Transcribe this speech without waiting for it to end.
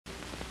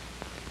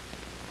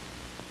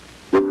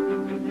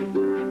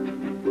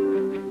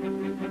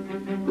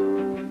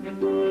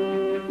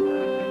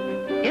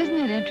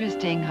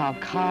interesting how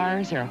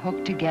cars are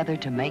hooked together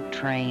to make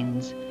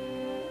trains?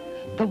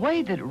 The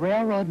way that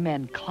railroad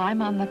men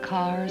climb on the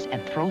cars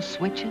and throw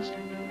switches,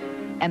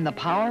 and the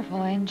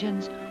powerful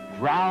engines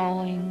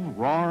growling,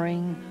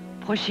 roaring,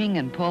 pushing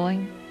and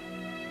pulling.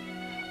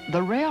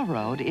 The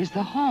railroad is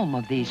the home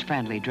of these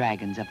friendly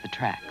dragons of the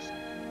tracks.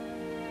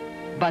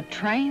 But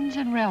trains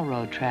and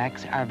railroad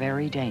tracks are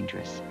very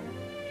dangerous,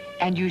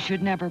 and you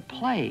should never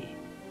play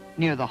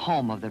near the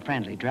home of the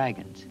friendly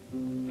dragons.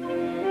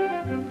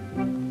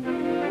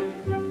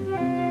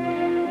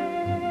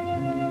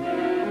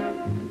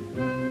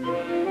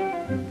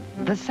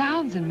 The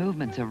sounds and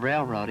movements of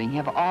railroading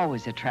have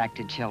always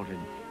attracted children,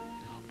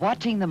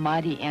 watching the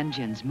mighty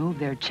engines move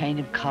their chain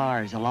of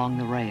cars along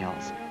the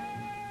rails.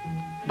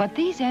 But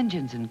these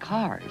engines and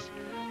cars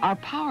are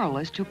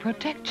powerless to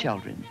protect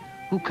children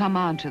who come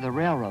onto the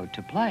railroad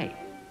to play.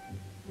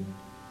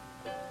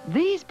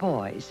 These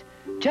boys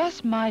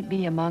just might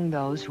be among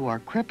those who are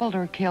crippled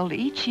or killed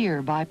each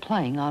year by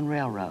playing on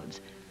railroads.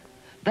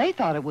 They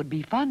thought it would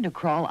be fun to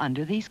crawl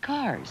under these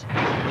cars.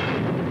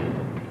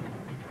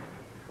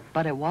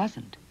 But it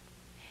wasn't.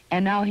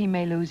 And now he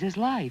may lose his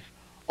life,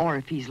 or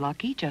if he's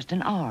lucky, just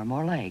an arm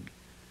or leg.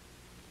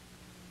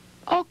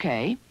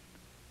 Okay,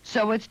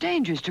 so it's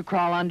dangerous to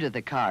crawl under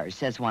the cars,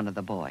 says one of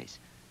the boys.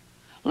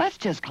 Let's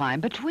just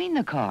climb between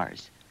the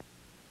cars.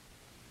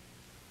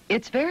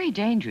 It's very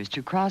dangerous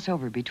to cross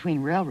over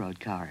between railroad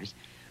cars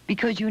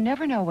because you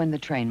never know when the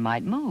train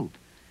might move.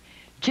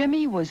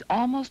 Jimmy was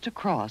almost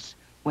across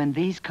when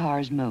these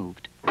cars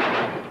moved,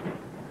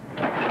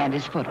 and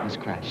his foot was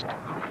crushed.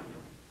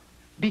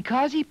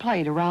 Because he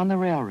played around the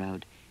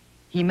railroad,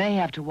 he may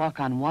have to walk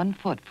on one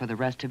foot for the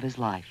rest of his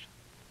life.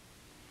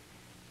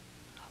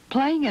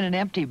 Playing in an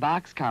empty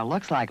boxcar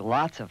looks like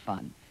lots of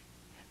fun.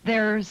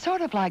 They're sort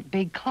of like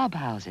big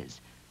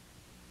clubhouses,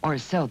 or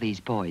so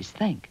these boys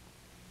think.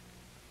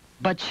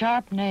 But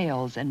sharp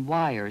nails and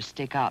wires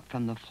stick out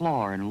from the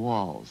floor and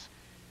walls.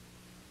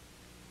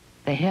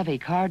 The heavy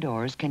car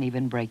doors can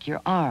even break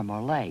your arm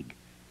or leg.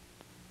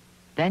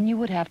 Then you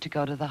would have to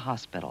go to the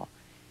hospital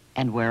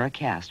and wear a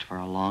cast for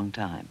a long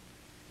time.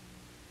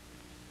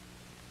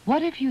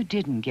 What if you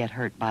didn't get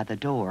hurt by the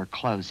door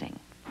closing?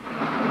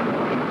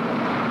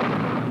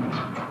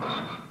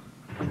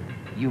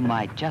 You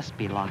might just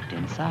be locked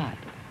inside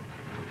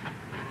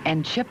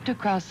and shipped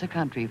across the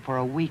country for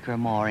a week or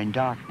more in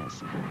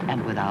darkness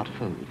and without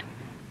food.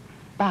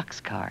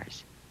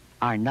 Boxcars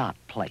are not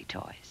play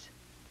toys.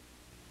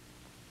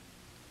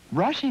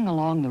 Rushing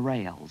along the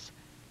rails,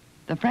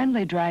 the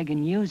friendly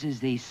dragon uses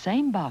these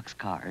same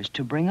boxcars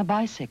to bring a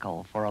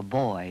bicycle for a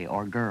boy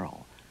or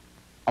girl,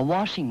 a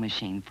washing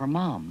machine for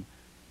Mom,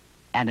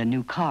 and a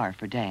new car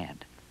for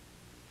Dad.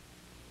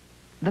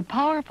 The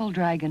powerful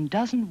dragon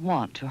doesn't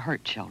want to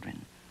hurt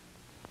children,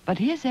 but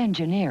his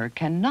engineer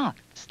cannot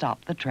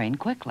stop the train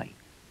quickly.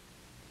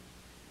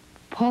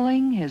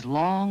 Pulling his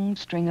long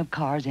string of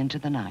cars into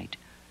the night,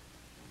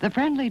 the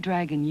friendly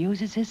dragon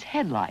uses his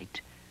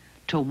headlight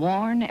to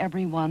warn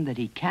everyone that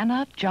he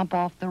cannot jump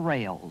off the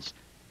rails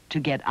to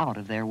get out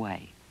of their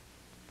way.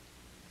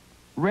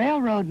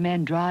 Railroad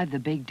men drive the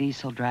big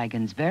diesel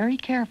dragons very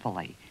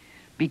carefully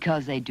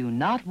because they do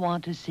not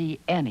want to see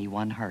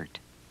anyone hurt.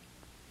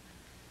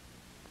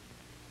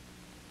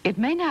 It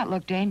may not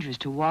look dangerous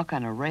to walk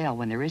on a rail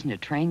when there isn't a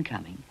train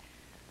coming,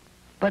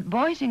 but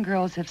boys and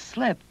girls have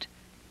slipped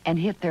and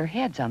hit their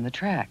heads on the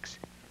tracks.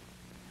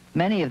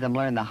 Many of them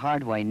learn the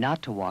hard way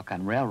not to walk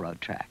on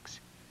railroad tracks.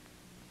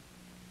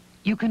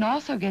 You can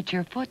also get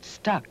your foot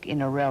stuck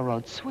in a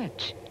railroad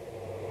switch.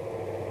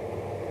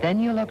 Then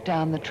you look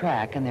down the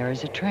track and there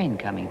is a train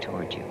coming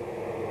toward you.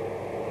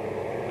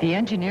 The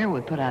engineer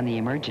would put on the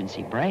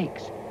emergency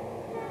brakes,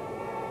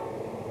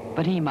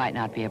 but he might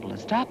not be able to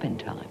stop in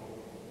time.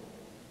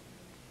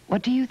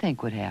 What do you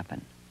think would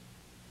happen?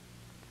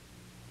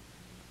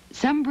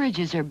 Some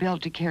bridges are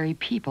built to carry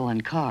people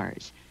and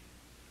cars.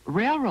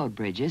 Railroad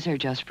bridges are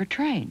just for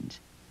trains,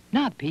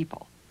 not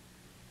people.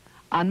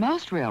 On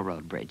most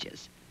railroad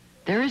bridges,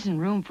 there isn't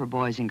room for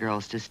boys and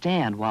girls to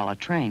stand while a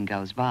train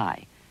goes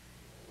by.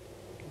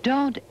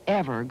 Don't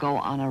ever go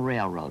on a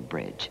railroad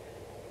bridge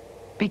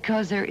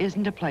because there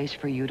isn't a place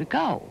for you to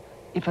go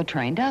if a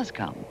train does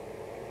come.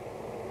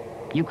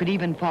 You could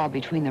even fall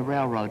between the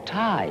railroad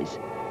ties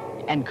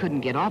and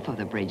couldn't get off of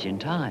the bridge in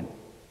time.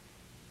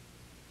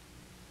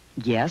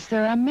 Yes,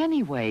 there are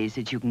many ways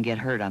that you can get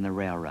hurt on the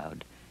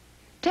railroad.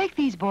 Take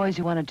these boys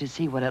who wanted to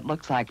see what it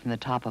looks like from the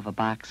top of a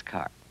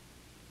boxcar.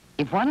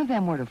 If one of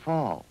them were to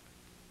fall,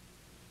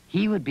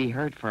 he would be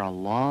hurt for a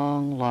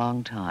long,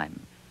 long time.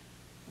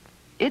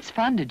 It's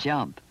fun to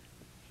jump,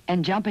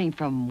 and jumping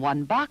from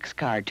one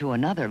boxcar to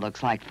another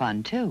looks like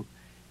fun, too.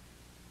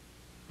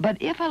 But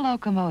if a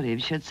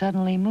locomotive should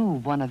suddenly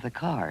move one of the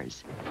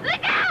cars, look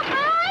out,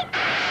 Mike!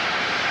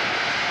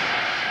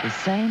 The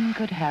same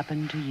could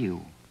happen to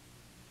you.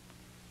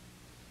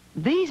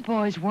 These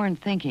boys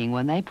weren't thinking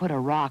when they put a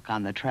rock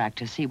on the track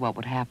to see what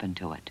would happen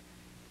to it.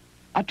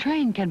 A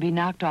train can be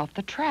knocked off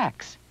the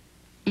tracks,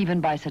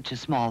 even by such a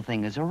small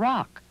thing as a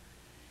rock.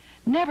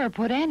 Never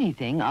put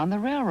anything on the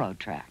railroad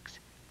tracks.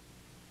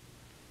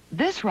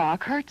 This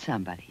rock hurt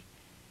somebody.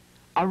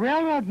 A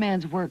railroad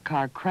man's work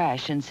car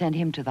crashed and sent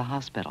him to the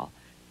hospital.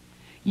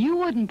 You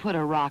wouldn't put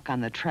a rock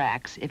on the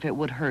tracks if it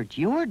would hurt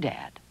your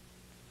dad.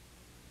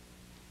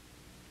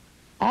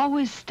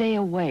 Always stay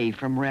away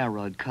from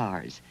railroad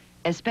cars,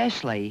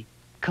 especially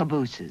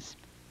cabooses.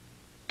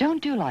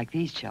 Don't do like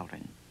these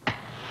children.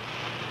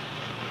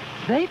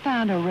 They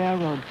found a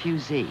railroad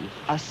fusee,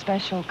 a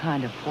special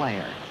kind of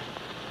flare,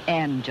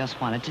 and just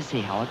wanted to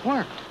see how it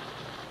worked.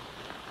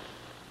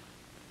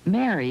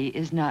 Mary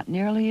is not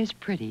nearly as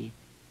pretty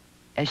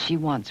as she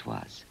once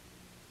was.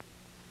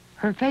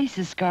 Her face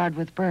is scarred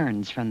with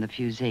burns from the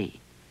fusee.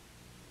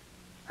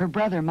 Her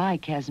brother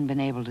Mike hasn't been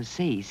able to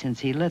see since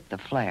he lit the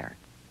flare.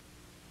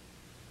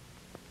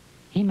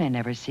 He may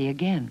never see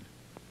again.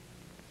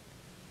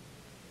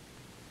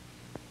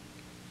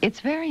 It's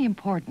very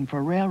important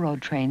for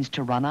railroad trains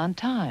to run on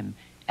time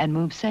and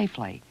move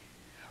safely.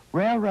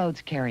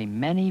 Railroads carry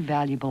many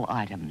valuable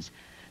items,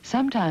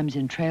 sometimes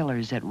in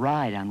trailers that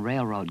ride on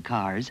railroad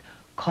cars,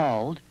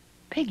 called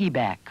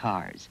piggyback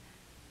cars.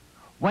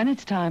 When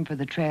it's time for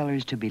the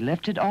trailers to be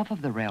lifted off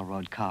of the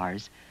railroad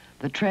cars,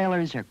 the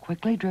trailers are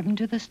quickly driven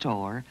to the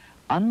store,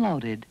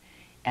 unloaded,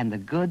 and the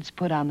goods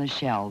put on the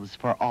shelves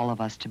for all of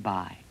us to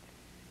buy.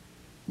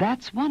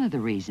 That's one of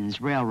the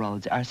reasons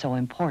railroads are so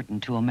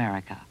important to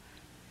America.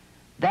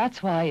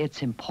 That's why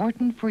it's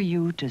important for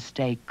you to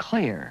stay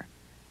clear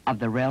of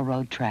the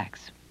railroad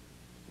tracks.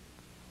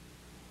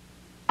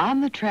 On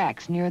the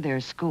tracks near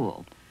their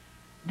school,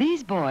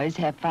 these boys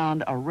have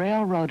found a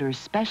railroader's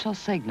special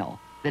signal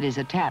that is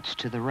attached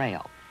to the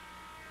rail.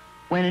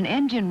 When an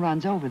engine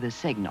runs over the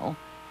signal,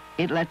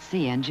 it lets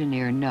the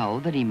engineer know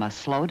that he must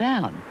slow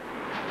down.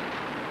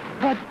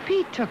 But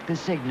Pete took the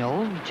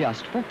signal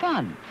just for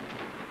fun.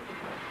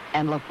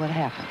 And look what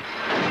happened.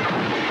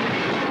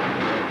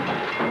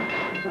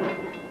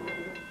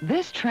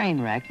 This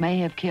train wreck may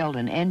have killed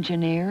an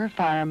engineer,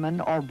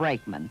 fireman, or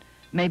brakeman,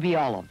 maybe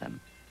all of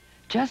them,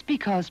 just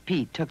because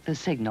Pete took the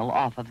signal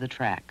off of the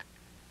track.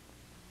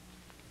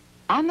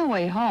 On the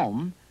way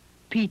home,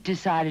 Pete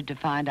decided to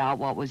find out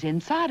what was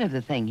inside of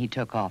the thing he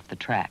took off the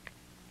track.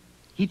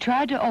 He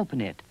tried to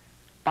open it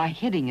by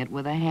hitting it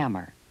with a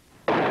hammer.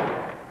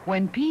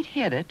 When Pete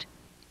hit it,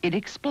 it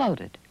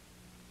exploded,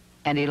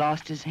 and he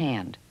lost his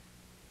hand,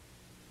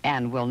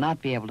 and will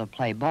not be able to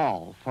play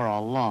ball for a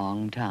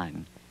long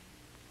time.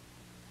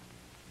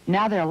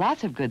 Now, there are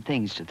lots of good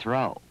things to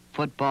throw: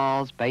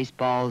 footballs,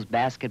 baseballs,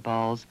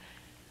 basketballs.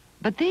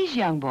 But these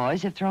young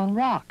boys have thrown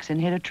rocks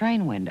and hit a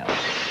train window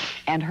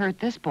and hurt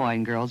this boy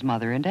and girl's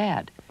mother and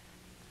dad.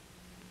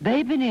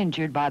 They've been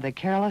injured by the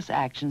careless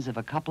actions of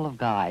a couple of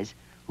guys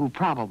who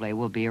probably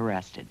will be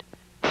arrested.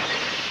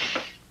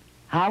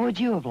 How would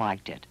you have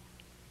liked it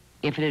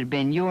if it had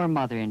been your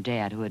mother and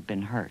dad who had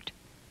been hurt?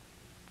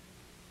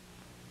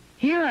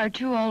 Here are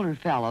two older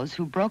fellows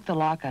who broke the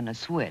lock on a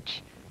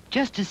switch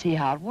just to see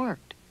how it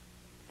worked.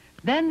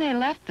 Then they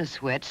left the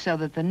switch so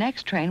that the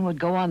next train would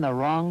go on the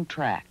wrong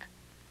track.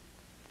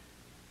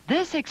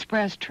 This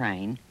express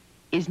train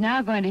is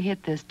now going to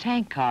hit this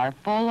tank car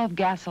full of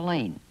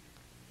gasoline.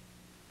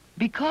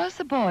 Because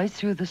the boys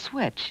threw the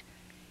switch,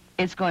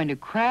 it's going to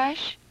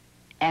crash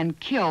and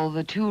kill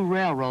the two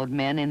railroad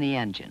men in the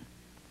engine.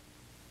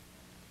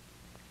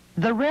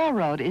 The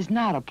railroad is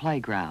not a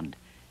playground.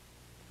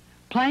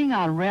 Playing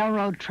on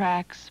railroad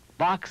tracks,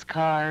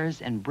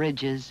 boxcars, and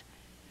bridges,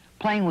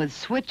 playing with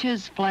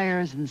switches,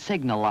 flares, and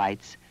signal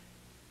lights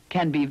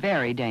can be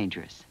very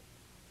dangerous.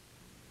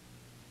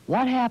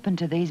 What happened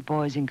to these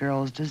boys and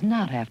girls does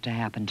not have to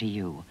happen to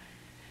you.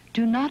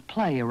 Do not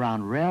play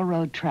around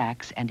railroad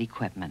tracks and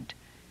equipment.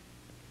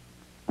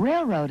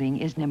 Railroading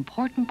is an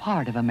important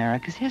part of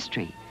America's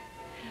history.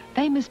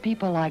 Famous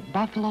people like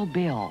Buffalo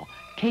Bill,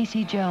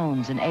 Casey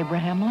Jones, and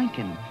Abraham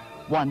Lincoln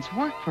once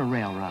worked for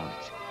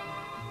railroads.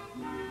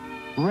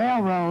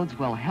 Railroads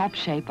will help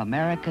shape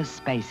America's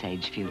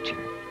space-age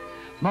future.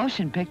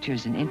 Motion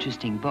pictures and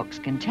interesting books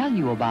can tell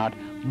you about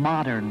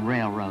modern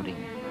railroading.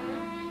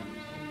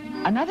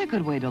 Another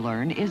good way to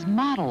learn is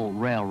model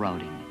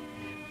railroading.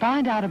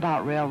 Find out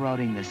about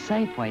railroading the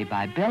safe way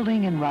by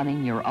building and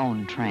running your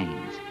own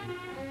trains.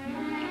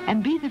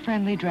 And be the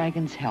Friendly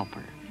Dragon's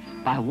helper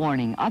by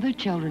warning other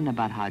children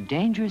about how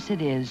dangerous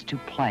it is to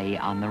play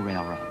on the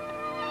railroad.